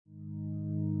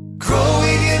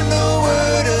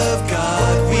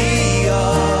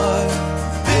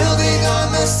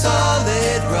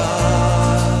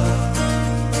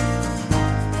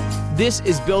This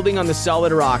is Building on the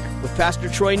Solid Rock with Pastor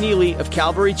Troy Neely of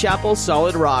Calvary Chapel,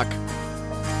 Solid Rock.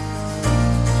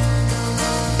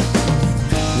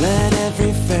 Let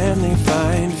every family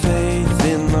find faith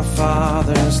in the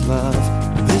Father's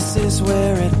love. This is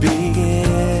where it begins.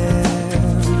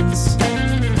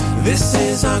 This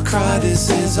is our cry, this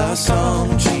is our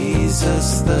song.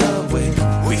 Jesus the way.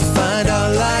 We find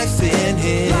our life in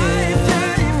Him.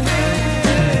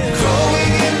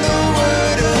 Growing in the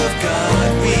Word of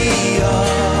God, we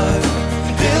are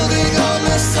building on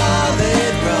the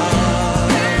solid rock.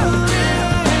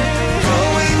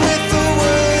 Growing with the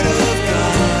Word of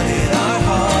God in our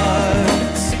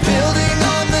hearts, building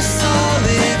on the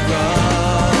solid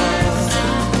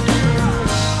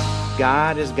rock.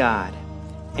 God is God,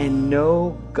 and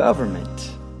no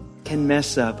government can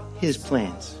mess up His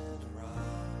plans.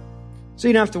 So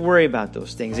you don't have to worry about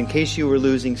those things. In case you were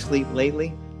losing sleep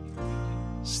lately,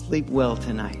 sleep well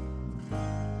tonight.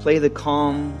 Play the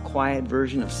calm, quiet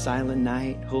version of Silent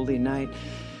Night, Holy Night,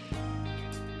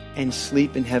 and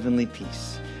sleep in heavenly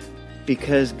peace.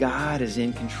 Because God is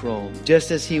in control, just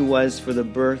as He was for the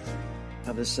birth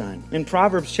of the Son. In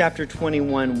Proverbs chapter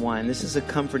 21:1, this is a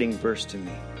comforting verse to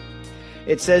me.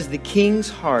 It says, "The king's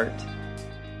heart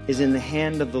is in the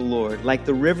hand of the Lord. Like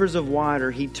the rivers of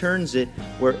water, He turns it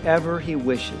wherever He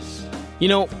wishes." You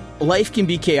know, life can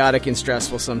be chaotic and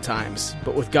stressful sometimes,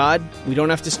 but with God, we don't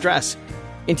have to stress.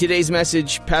 In today's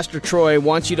message, Pastor Troy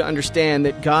wants you to understand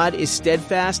that God is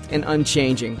steadfast and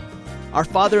unchanging. Our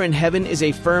Father in heaven is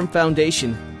a firm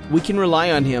foundation. We can rely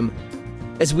on Him.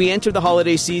 As we enter the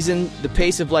holiday season, the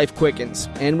pace of life quickens,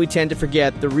 and we tend to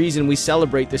forget the reason we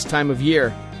celebrate this time of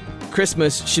year.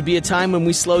 Christmas should be a time when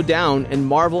we slow down and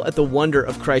marvel at the wonder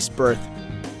of Christ's birth.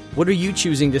 What are you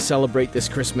choosing to celebrate this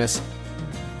Christmas?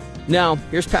 Now,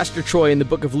 here's Pastor Troy in the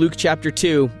book of Luke chapter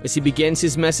 2 as he begins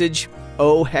his message,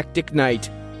 Oh Hectic Night.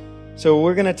 So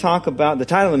we're going to talk about, the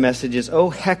title of the message is, Oh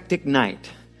Hectic Night.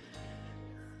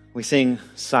 We sing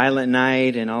Silent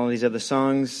Night and all these other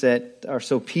songs that are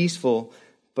so peaceful,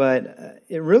 but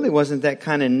it really wasn't that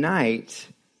kind of night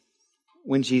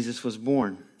when Jesus was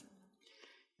born.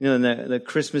 You know, in the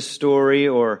Christmas story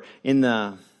or in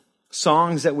the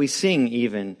songs that we sing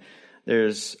even,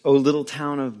 there's, O little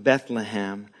town of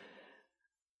Bethlehem,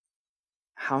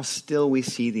 how still we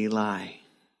see thee lie.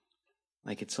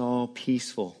 Like it's all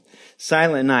peaceful.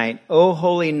 Silent Night, O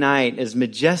holy night, as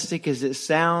majestic as it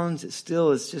sounds, it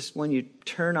still is just one you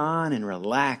turn on and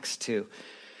relax to.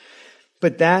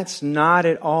 But that's not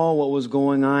at all what was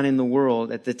going on in the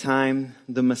world at the time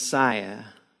the Messiah,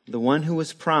 the one who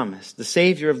was promised, the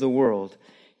Savior of the world,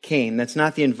 came. That's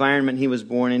not the environment He was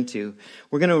born into.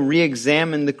 We're going to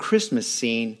re-examine the Christmas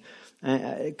scene,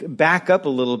 back up a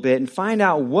little bit and find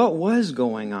out what was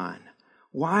going on.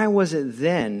 Why was it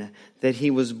then that He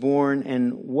was born,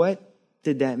 and what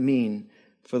did that mean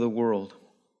for the world?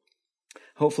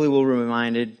 Hopefully we'll be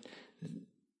reminded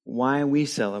why we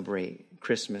celebrate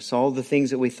Christmas. All the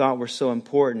things that we thought were so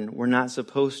important were not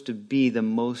supposed to be the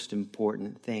most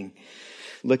important thing.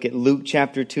 Look at Luke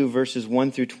chapter 2, verses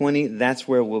 1 through 20. That's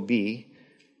where we'll be.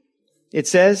 It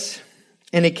says,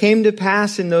 "And it came to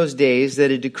pass in those days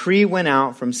that a decree went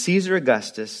out from Caesar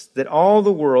Augustus that all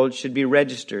the world should be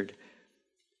registered.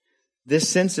 This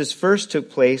census first took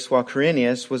place while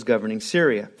Quirinius was governing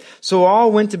Syria. So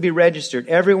all went to be registered,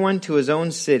 everyone to his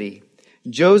own city.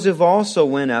 Joseph also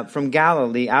went up from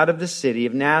Galilee out of the city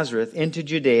of Nazareth into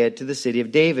Judea to the city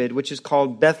of David, which is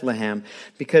called Bethlehem,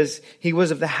 because he was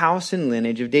of the house and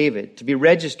lineage of David, to be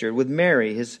registered with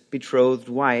Mary, his betrothed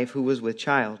wife, who was with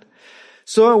child.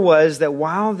 So it was that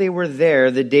while they were there,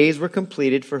 the days were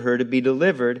completed for her to be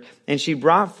delivered, and she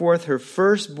brought forth her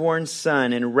firstborn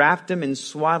son and wrapped him in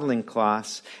swaddling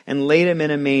cloths and laid him in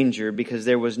a manger, because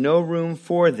there was no room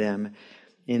for them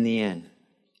in the inn."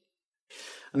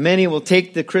 Many will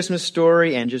take the Christmas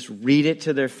story and just read it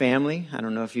to their family. I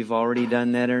don't know if you've already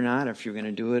done that or not, or if you're going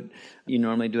to do it. You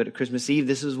normally do it at Christmas Eve.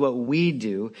 This is what we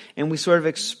do, and we sort of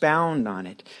expound on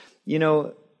it. You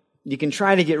know, you can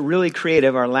try to get really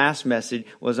creative. Our last message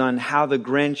was on how the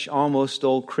Grinch almost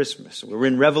stole Christmas. We're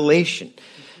in Revelation,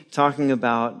 talking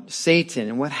about Satan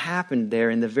and what happened there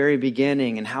in the very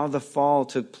beginning and how the fall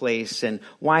took place and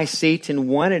why Satan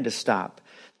wanted to stop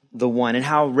the one, and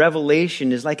how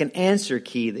Revelation is like an answer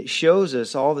key that shows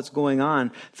us all that's going on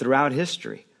throughout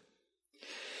history.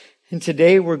 And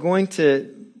today we're going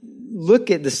to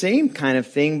look at the same kind of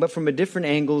thing, but from a different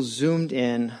angle, zoomed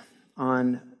in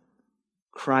on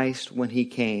Christ when He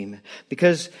came.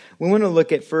 Because we want to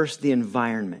look at first the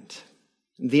environment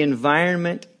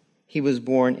He was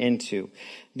born into.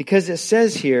 Because it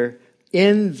says here,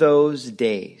 in those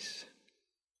days,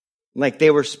 like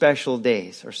they were special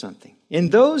days or something. In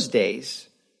those days,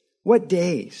 what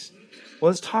days? Well,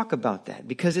 let's talk about that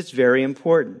because it's very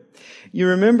important. You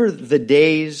remember the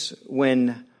days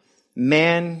when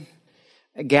man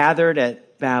gathered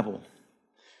at Babel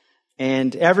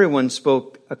and everyone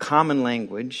spoke a common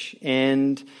language,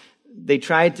 and they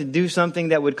tried to do something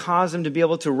that would cause them to be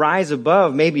able to rise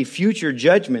above maybe future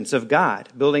judgments of God,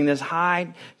 building this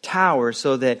high tower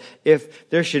so that if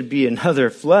there should be another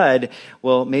flood,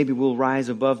 well, maybe we'll rise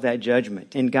above that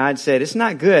judgment. And God said, it's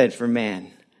not good for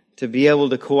man to be able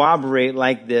to cooperate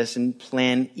like this and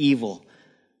plan evil.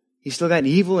 He still got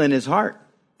evil in his heart.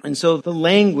 And so the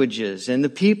languages and the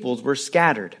peoples were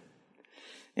scattered.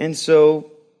 And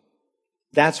so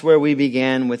that's where we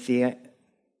began with the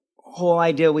whole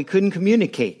idea we couldn't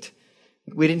communicate.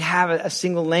 We didn't have a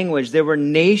single language. There were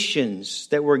nations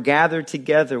that were gathered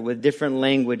together with different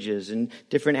languages and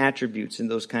different attributes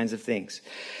and those kinds of things.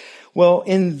 Well,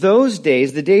 in those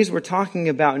days, the days we're talking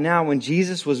about now when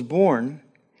Jesus was born,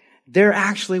 there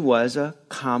actually was a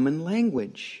common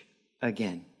language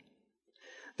again.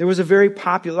 There was a very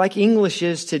popular, like English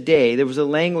is today, there was a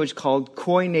language called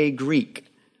Koine Greek.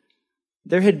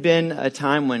 There had been a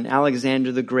time when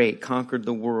Alexander the Great conquered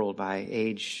the world by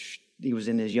age, he was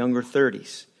in his younger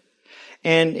 30s.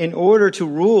 And in order to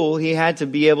rule, he had to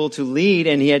be able to lead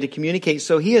and he had to communicate.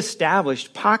 So he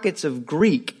established pockets of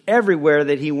Greek everywhere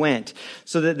that he went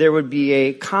so that there would be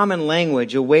a common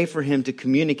language, a way for him to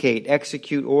communicate,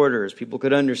 execute orders, people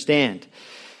could understand.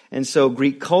 And so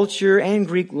Greek culture and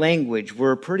Greek language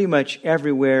were pretty much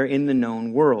everywhere in the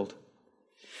known world.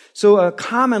 So a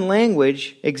common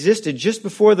language existed just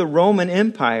before the Roman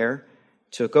Empire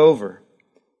took over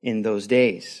in those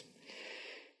days.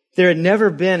 There had never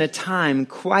been a time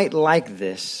quite like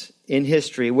this in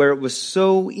history where it was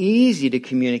so easy to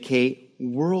communicate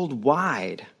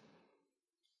worldwide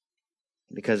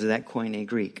because of that Koine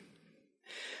Greek.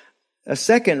 A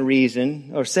second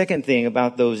reason, or second thing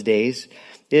about those days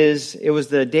is it was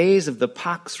the days of the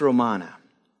Pax Romana.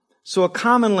 So a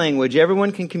common language,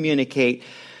 everyone can communicate.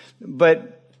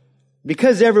 But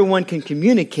because everyone can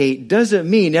communicate doesn't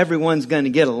mean everyone's going to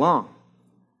get along.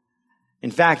 In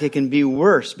fact, it can be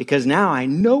worse because now I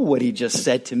know what he just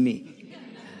said to me.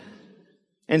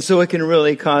 And so it can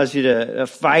really cause you to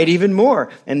fight even more.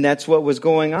 And that's what was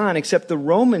going on, except the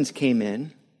Romans came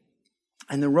in.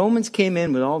 And the Romans came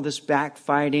in with all this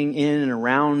backfighting in and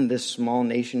around this small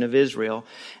nation of Israel.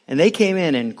 And they came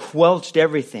in and quelched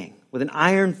everything with an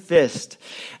iron fist.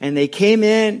 And they came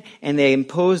in and they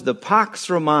imposed the Pax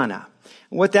Romana.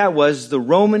 What that was, the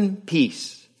Roman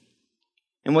peace.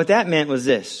 And what that meant was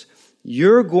this: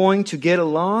 you're going to get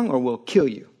along or we'll kill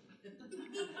you.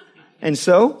 And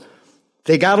so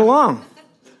they got along.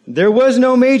 There was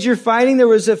no major fighting. There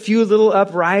was a few little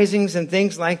uprisings and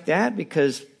things like that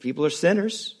because people are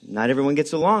sinners. Not everyone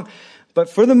gets along. But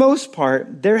for the most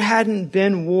part, there hadn't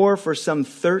been war for some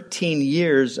 13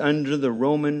 years under the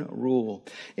Roman rule.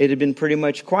 It had been pretty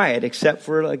much quiet, except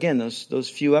for, again, those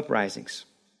few uprisings.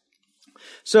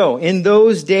 So, in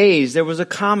those days, there was a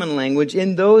common language.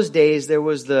 In those days, there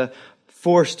was the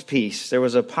forced peace. There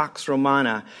was a Pax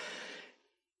Romana.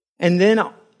 And then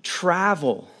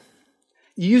travel.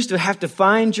 You used to have to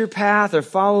find your path or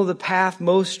follow the path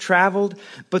most traveled.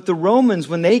 But the Romans,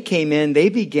 when they came in, they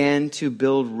began to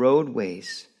build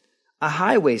roadways, a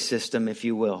highway system, if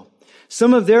you will.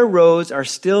 Some of their roads are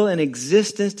still in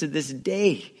existence to this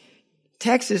day.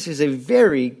 Texas is a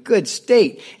very good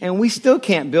state, and we still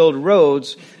can't build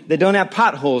roads that don't have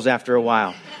potholes after a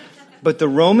while. But the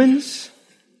Romans,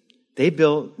 they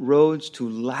built roads to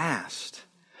last.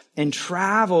 And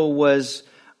travel was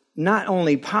not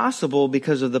only possible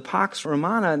because of the Pax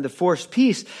Romana and the forced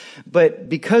peace, but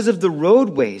because of the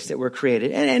roadways that were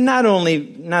created. And not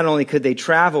only could they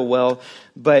travel well,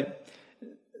 but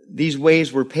these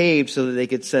ways were paved so that they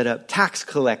could set up tax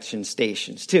collection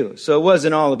stations too. So it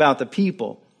wasn't all about the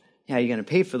people. How are you going to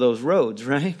pay for those roads,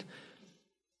 right?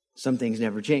 Some things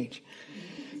never change.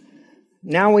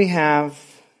 Now we have,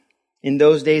 in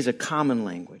those days, a common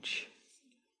language.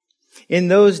 In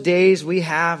those days, we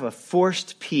have a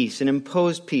forced peace, an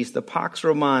imposed peace, the Pax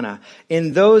Romana.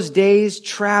 In those days,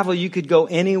 travel, you could go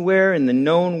anywhere in the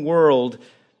known world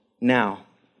now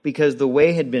because the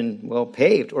way had been,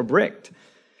 paved or bricked.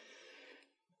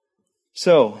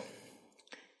 So,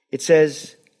 it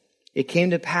says, it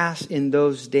came to pass in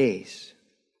those days.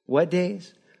 What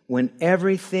days? When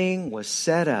everything was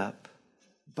set up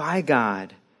by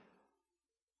God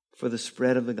for the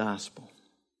spread of the gospel.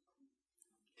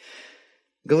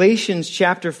 Galatians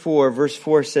chapter 4, verse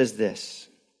 4 says this: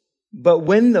 but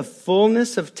when the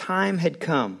fullness of time had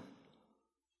come,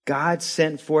 God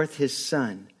sent forth his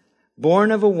Son,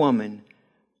 born of a woman,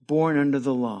 born under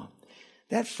the law.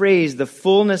 That phrase, the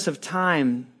fullness of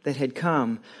time that had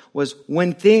come, was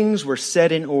when things were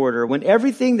set in order, when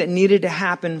everything that needed to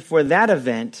happen for that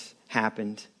event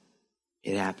happened,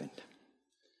 it happened.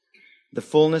 The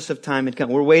fullness of time had come.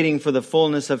 We're waiting for the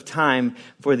fullness of time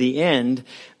for the end.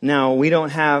 Now, we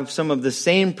don't have some of the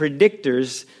same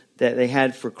predictors that they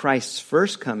had for Christ's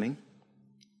first coming.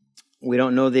 We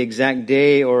don't know the exact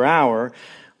day or hour,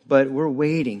 but we're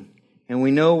waiting, and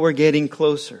we know we're getting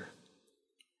closer.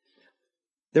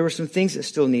 There were some things that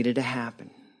still needed to happen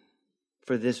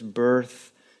for this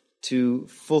birth to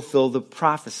fulfill the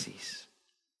prophecies.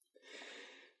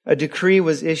 A decree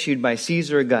was issued by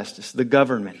Caesar Augustus, the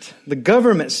government. The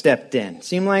government stepped in.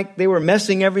 Seemed like they were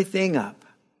messing everything up.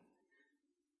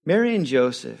 Mary and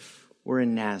Joseph were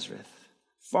in Nazareth,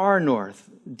 far north,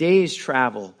 days'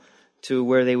 travel to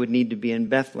where they would need to be in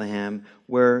Bethlehem,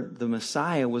 where the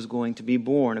Messiah was going to be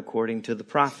born according to the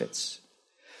prophets.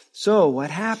 So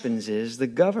what happens is the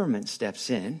government steps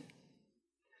in,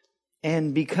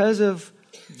 and because of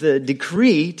the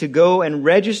decree to go and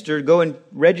register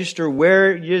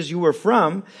where it is you were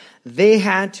from, they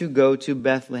had to go to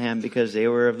Bethlehem because they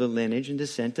were of the lineage and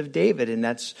descent of David, and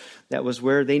that was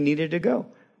where they needed to go.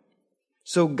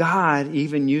 So God,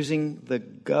 even using the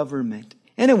government,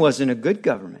 and it wasn't a good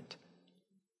government,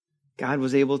 God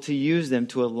was able to use them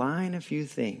to align a few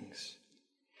things,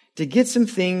 to get some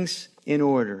things in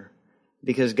order,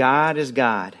 because God is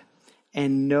God,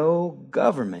 and no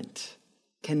government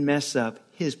can mess up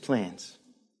His plans.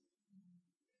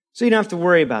 So you don't have to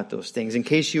worry about those things. In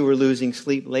case you were losing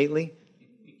sleep lately,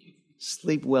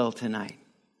 sleep well tonight.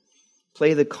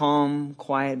 Play the calm,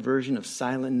 quiet version of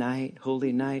Silent Night,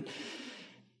 Holy Night,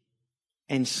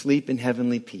 and sleep in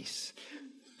heavenly peace,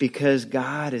 because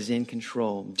God is in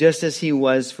control, just as He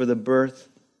was for the birth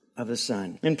of the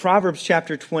Son. In Proverbs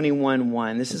chapter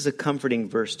 21:1, this is a comforting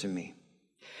verse to me.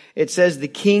 It says, "The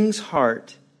king's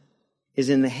heart is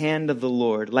in the hand of the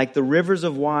Lord. Like the rivers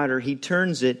of water, He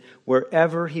turns it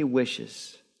wherever He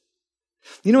wishes."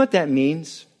 You know what that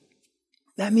means?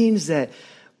 That means that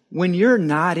when you're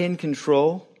not in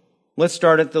control, let's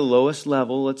start at the lowest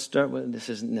level. This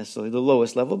isn't necessarily the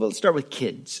lowest level, but let's start with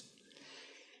kids.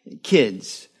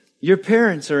 Kids, your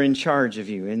parents are in charge of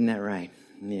you, isn't that right?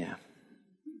 Yeah.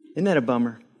 Isn't that a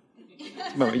bummer?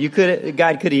 God could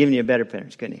have given you better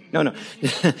parents, couldn't He? No.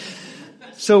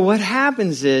 So what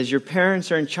happens is your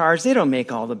parents are in charge. They don't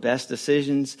make all the best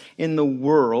decisions in the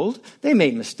world. They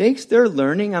make mistakes. They're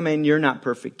learning. I mean, you're not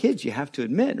perfect kids, you have to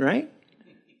admit, right?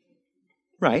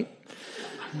 Right.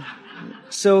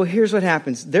 So here's what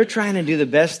happens. They're trying to do the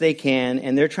best they can,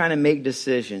 and they're trying to make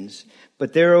decisions,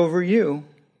 but they're over you.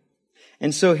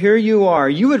 And so here you are.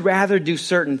 You would rather do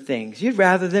certain things. You'd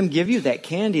rather them give you that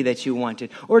candy that you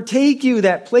wanted, or take you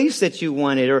that place that you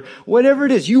wanted, or whatever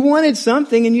it is. You wanted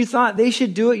something and you thought they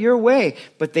should do it your way,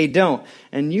 but they don't.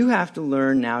 And you have to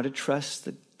learn now to trust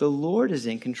that the Lord is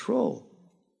in control.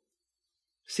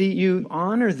 See, you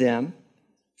honor them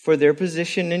for their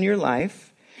position in your life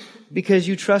because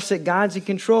you trust that God's in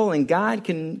control and God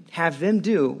can have them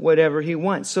do whatever He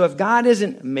wants. So if God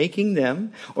isn't making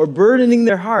them or burdening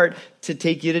their heart to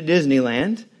take you to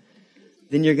Disneyland,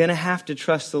 then you're going to have to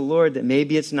trust the Lord that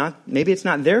maybe it's not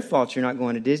their fault you're not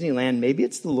going to Disneyland. Maybe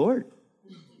it's the Lord.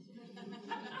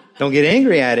 Don't get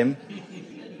angry at Him,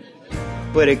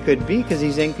 but it could be because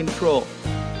He's in control.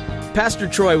 Pastor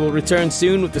Troy will return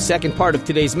soon with the second part of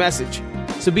today's message,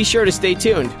 so be sure to stay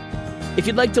tuned. If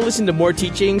you'd like to listen to more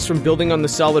teachings from Building on the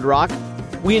Solid Rock,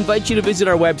 we invite you to visit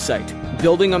our website,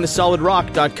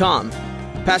 buildingonthesolidrock.com.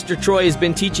 Pastor Troy has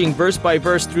been teaching verse by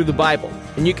verse through the Bible,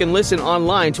 and you can listen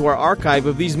online to our archive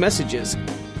of these messages.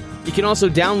 You can also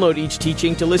download each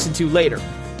teaching to listen to later,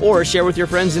 or share with your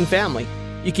friends and family.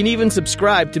 You can even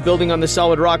subscribe to Building on the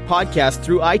Solid Rock podcast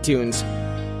through iTunes.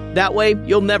 That way,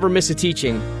 you'll never miss a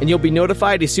teaching, and you'll be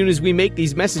notified as soon as we make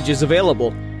these messages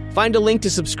available. Find a link to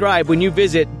subscribe when you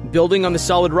visit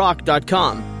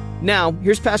buildingonthesolidrock.com. Now,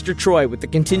 here's Pastor Troy with the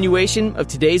continuation of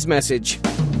today's message.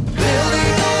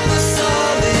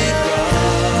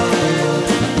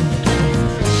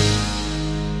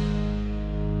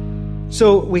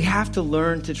 So we have to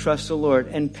learn to trust the Lord.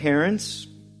 And parents,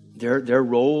 their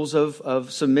roles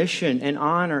of submission and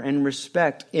honor and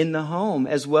respect in the home,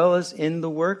 as well as in the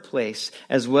workplace,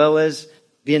 as well as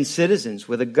being citizens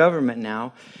with a government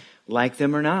now, like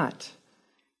them or not.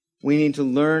 We need to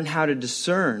learn how to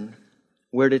discern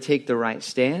where to take the right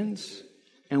stands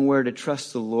and where to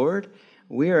trust the Lord.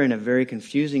 We are in a very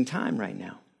confusing time right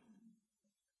now.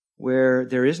 where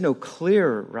there is no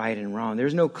clear right and wrong.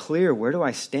 There's no clear, where do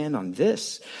I stand on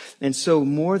this? And so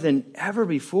more than ever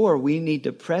before, we need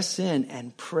to press in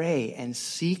and pray and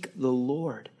seek the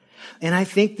Lord. And I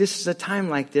think this is a time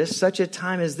like this, such a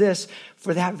time as this,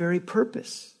 for that very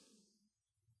purpose.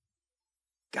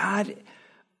 God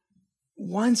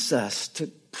wants us to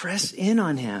press in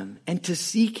on Him and to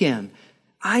seek Him.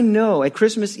 I know at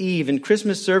Christmas Eve and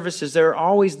Christmas services, there are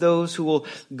always those who will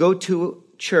go to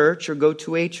church or go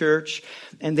to a church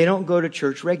and they don't go to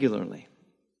church regularly.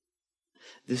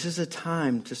 This is a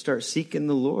time to start seeking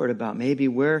the Lord about maybe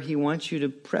where He wants you to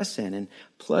press in and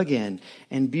plug in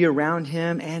and be around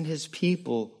Him and His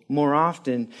people more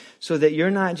often, so that you're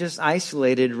not just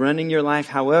isolated, running your life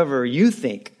however you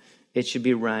think it should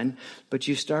be run, but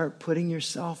you start putting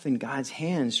yourself in God's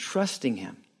hands, trusting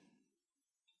Him,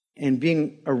 and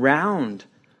being around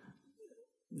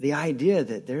the idea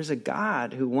that there's a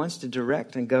God who wants to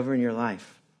direct and govern your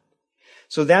life.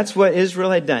 So that's what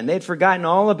Israel had done. They had forgotten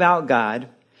all about God.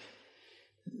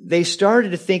 They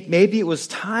started to think maybe it was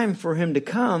time for Him to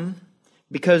come,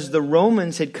 because the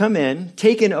Romans had come in,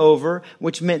 taken over,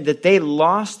 which meant that they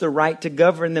lost the right to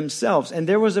govern themselves. And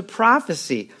there was a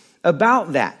prophecy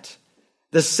about that.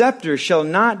 The scepter shall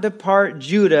not depart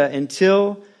Judah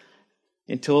until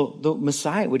the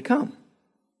Messiah would come.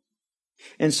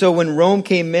 And so when Rome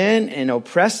came in and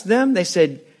oppressed them, they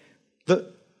said,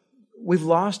 we've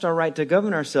lost our right to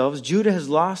govern ourselves. Judah has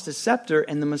lost the scepter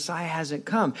and the Messiah hasn't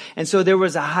come. And so there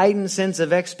was a heightened sense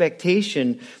of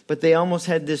expectation, but they almost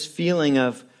had this feeling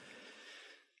of,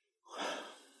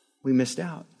 we missed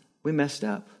out. We messed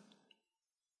up.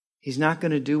 He's not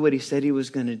going to do what He said He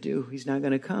was going to do. He's not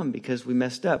going to come because we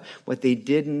messed up. What they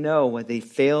didn't know, what they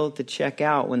failed to check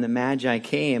out when the Magi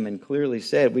came and clearly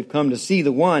said, we've come to see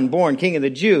the one born King of the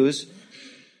Jews,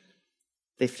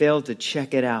 they failed to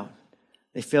check it out.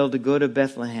 They failed to go to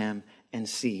Bethlehem and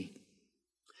see.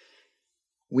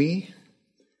 We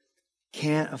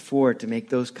can't afford to make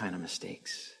those kind of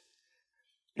mistakes.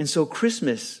 And so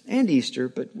Christmas and Easter,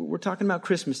 but we're talking about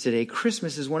Christmas today.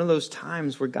 Christmas is one of those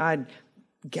times where God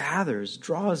gathers,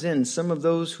 draws in some of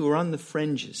those who are on the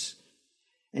fringes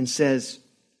and says,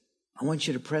 I want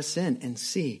you to press in and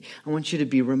see. I want you to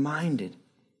be reminded.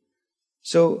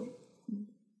 So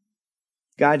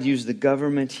God used the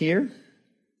government here.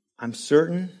 I'm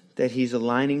certain that He's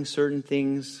aligning certain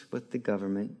things with the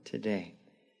government today.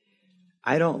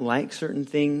 I don't like certain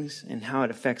things and how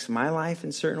it affects my life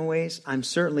in certain ways. I'm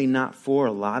certainly not for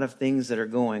a lot of things that are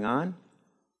going on.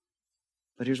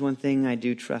 But here's one thing I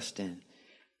do trust in.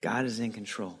 God is in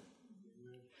control.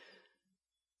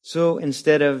 So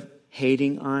instead of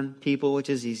hating on people, which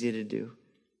is easy to do,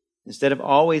 instead of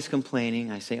always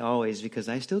complaining, I say always because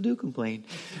I still do complain,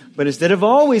 but instead of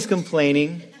always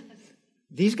complaining,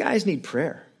 these guys need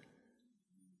prayer.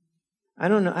 I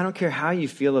don't care how you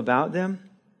feel about them.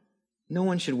 No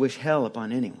one should wish hell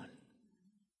upon anyone.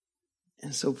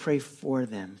 And so pray for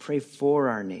them. Pray for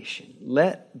our nation.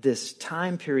 Let this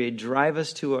time period drive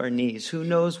us to our knees. Who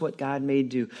knows what God may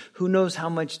do? Who knows how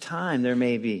much time there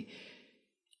may be?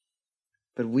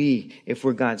 But we, if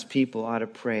we're God's people, ought to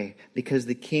pray, because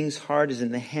the king's heart is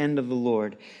in the hand of the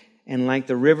Lord. And like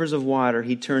the rivers of water,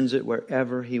 He turns it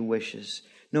wherever He wishes.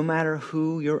 No matter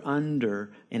who you're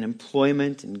under in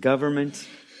employment, in government,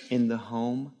 in the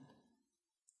home,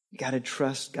 you got to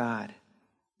trust God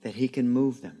that He can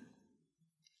move them.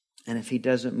 And if He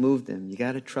doesn't move them, you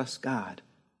got to trust God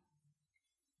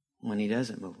when He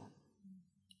doesn't move them.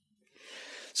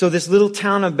 So this little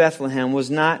town of Bethlehem was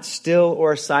not still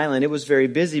or silent. It was very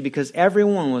busy because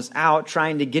everyone was out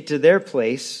trying to get to their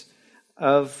place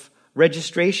of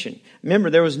registration. Remember,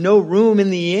 there was no room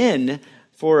in the inn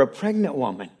for a pregnant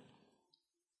woman.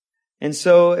 And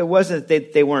so it wasn't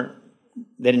that they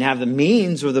didn't have the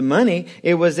means or the money.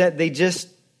 It was that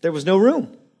there was no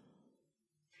room.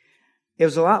 It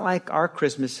was a lot like our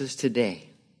Christmases today.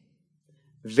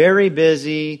 Very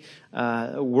busy,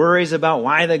 worries about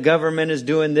why the government is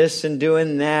doing this and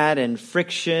doing that, and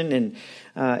friction and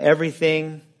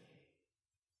everything.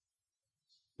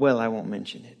 Well, I won't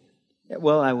mention it.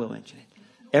 Well, I will mention it.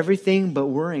 Everything but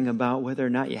worrying about whether or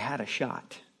not you had a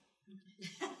shot.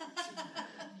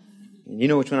 You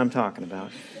know which one I'm talking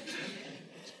about.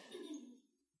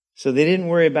 So they didn't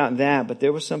worry about that, but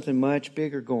there was something much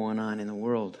bigger going on in the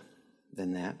world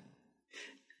than that.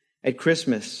 At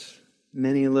Christmas,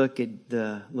 many look at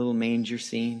the little manger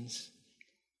scenes,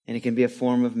 and it can be a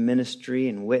form of ministry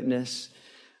and witness.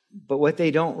 But what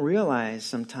they don't realize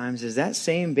sometimes is that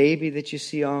same baby that you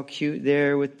see all cute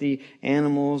there with the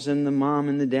animals and the mom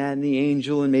and the dad and the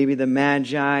angel and maybe the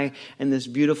magi and this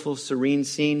beautiful serene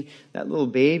scene, that little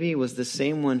baby was the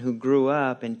same one who grew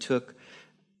up and took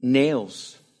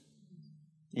nails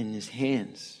in his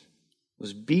hands,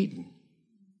 was beaten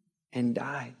and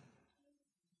died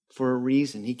for a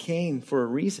reason. He came for a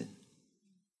reason.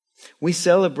 We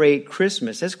celebrate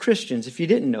Christmas as Christians. If you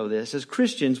didn't know this, as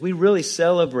Christians, we really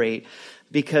celebrate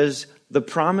because the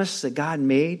promise that God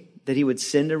made that he would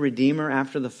send a Redeemer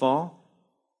after the fall,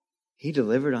 he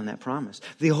delivered on that promise.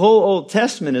 The whole Old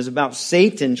Testament is about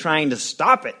Satan trying to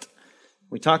stop it.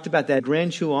 We talked about that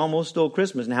Grinch who almost stole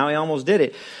Christmas and how he almost did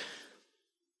it.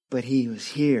 But he was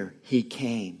here. He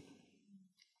came.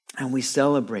 And we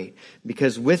celebrate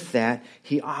because with that,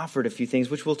 he offered a few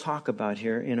things, which we'll talk about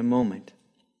here in a moment.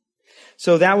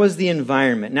 So that was the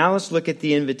environment. Now let's look at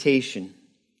the invitation.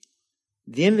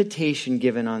 The invitation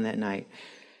given on that night.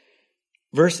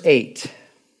 Verse 8.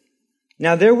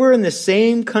 Now there were in the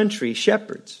same country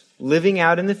shepherds living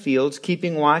out in the fields,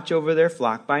 keeping watch over their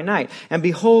flock by night. And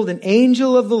behold, an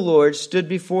angel of the Lord stood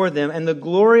before them, and the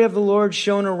glory of the Lord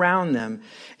shone around them,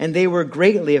 and they were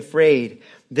greatly afraid.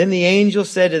 Then the angel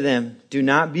said to them, do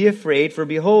not be afraid, for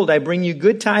behold, I bring you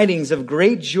good tidings of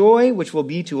great joy, which will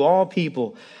be to all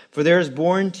people. For there is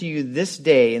born to you this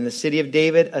day in the city of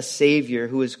David a Savior,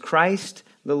 who is Christ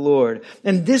the Lord.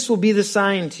 And this will be the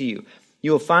sign to you.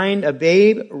 You will find a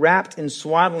babe wrapped in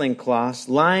swaddling cloths,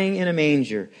 lying in a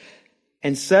manger.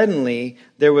 And suddenly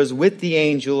there was with the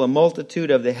angel a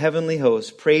multitude of the heavenly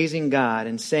hosts, praising God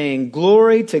and saying,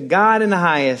 glory to God in the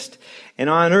highest, and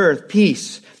on earth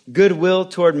peace, goodwill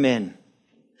toward men.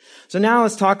 So now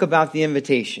let's talk about the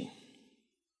invitation.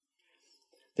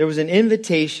 There was an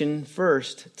invitation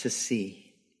first to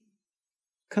see.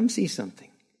 Come see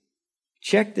something.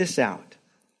 Check this out.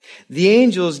 The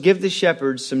angels give the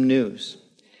shepherds some news.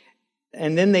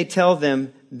 And then they tell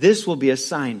them, this will be a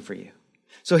sign for you.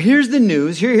 So here's the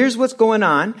news. Here's what's going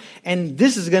on. And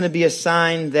this is going to be a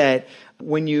sign that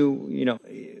when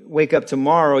you wake up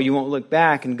tomorrow, you won't look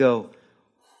back and go,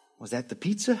 was that the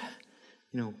pizza?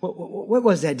 What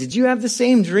was that? Did you have the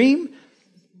same dream?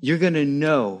 You're going to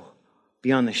know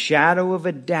beyond the shadow of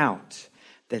a doubt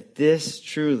that this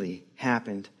truly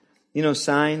happened.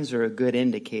 Signs are a good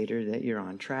indicator that you're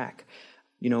on track.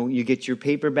 You get your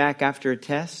paper back after a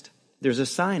test, there's a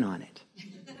sign on it.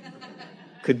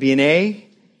 Could be an A,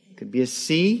 could be a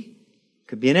C,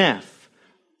 could be an F.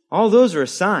 All those are a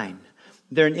sign.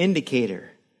 They're an indicator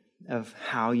of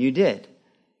how you did.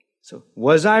 So,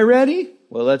 was I ready?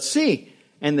 Well, let's see.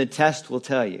 And the test will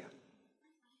tell you.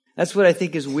 That's what I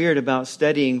think is weird about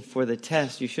studying for the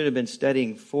test you should have been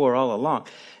studying for all along.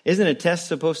 Isn't a test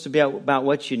supposed to be about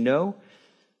what you know?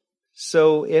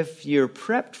 So if you're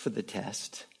prepped for the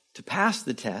test, to pass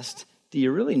the test, do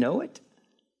you really know it?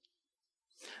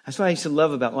 That's what I used to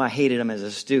love about, I hated them as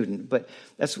a student, but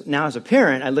now as a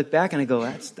parent, I look back and I go,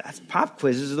 that's pop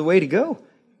quizzes are the way to go.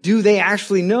 Do they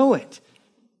actually know it?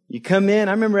 You come in,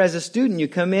 I remember as a student, you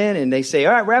come in and they say,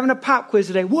 all right, we're having a pop quiz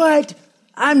today. What?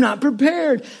 I'm not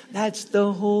prepared. That's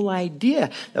the whole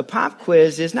idea. The pop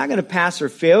quiz is not going to pass or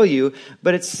fail you,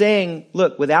 but it's saying,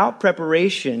 look, without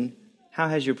preparation, how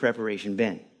has your preparation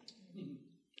been?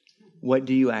 What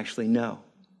do you actually know?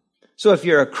 So if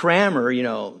you're a crammer,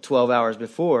 12 hours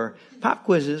before, pop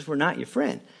quizzes were not your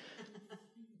friend.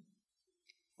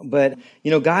 But,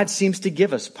 God seems to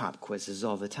give us pop quizzes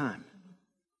all the time.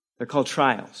 They're called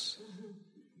trials.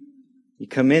 You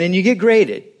come in and you get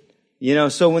graded.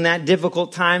 So when that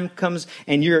difficult time comes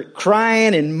and you're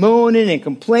crying and moaning and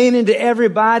complaining to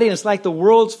everybody, and it's like the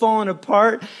world's falling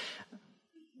apart,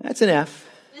 that's an F.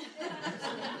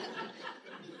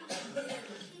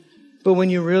 But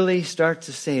when you really start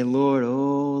to say, Lord,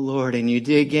 oh Lord, and you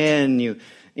dig in,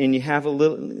 and you have a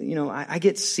little, I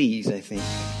get C's, I think.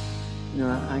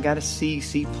 I got a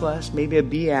C plus, maybe a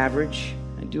B average.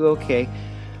 I do okay.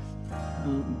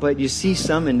 But you see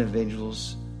some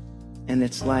individuals, and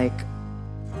it's like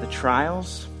the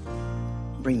trials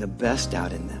bring the best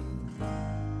out in them.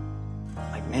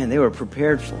 Like, man, they were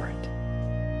prepared for it.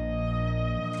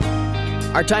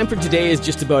 Our time for today is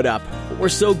just about up. But we're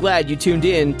so glad you tuned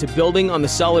in to Building on the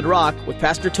Solid Rock with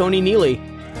Pastor Tony Neely.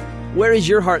 Where is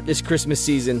your heart this Christmas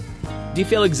season? Do you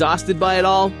feel exhausted by it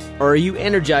all? Or are you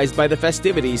energized by the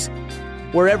festivities?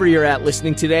 Wherever you're at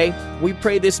listening today, we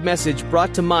pray this message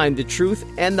brought to mind the truth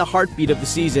and the heartbeat of the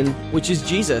season, which is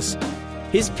Jesus.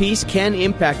 His peace can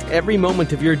impact every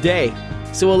moment of your day,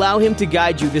 so allow Him to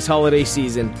guide you this holiday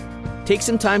season. Take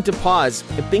some time to pause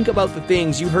and think about the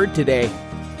things you heard today.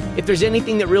 If there's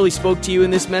anything that really spoke to you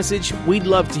in this message, we'd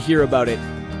love to hear about it.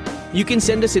 You can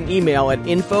send us an email at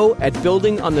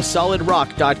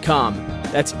info@buildingonthesolidrock.com.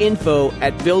 That's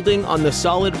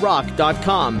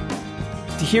info@buildingonthesolidrock.com.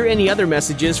 To hear any other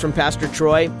messages from Pastor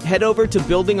Troy, head over to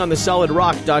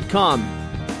buildingonthesolidrock.com.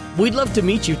 We'd love to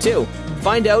meet you too.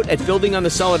 Find out at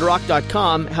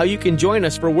buildingonthesolidrock.com how you can join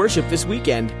us for worship this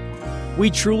weekend.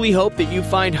 We truly hope that you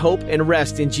find hope and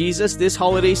rest in Jesus this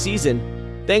holiday season.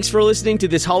 Thanks for listening to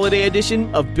this holiday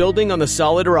edition of Building on the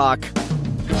Solid Rock.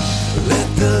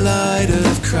 Let the light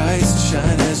of Christ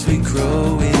shine as we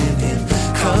grow in Him.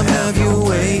 Come have your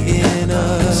way in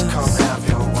us. Come have your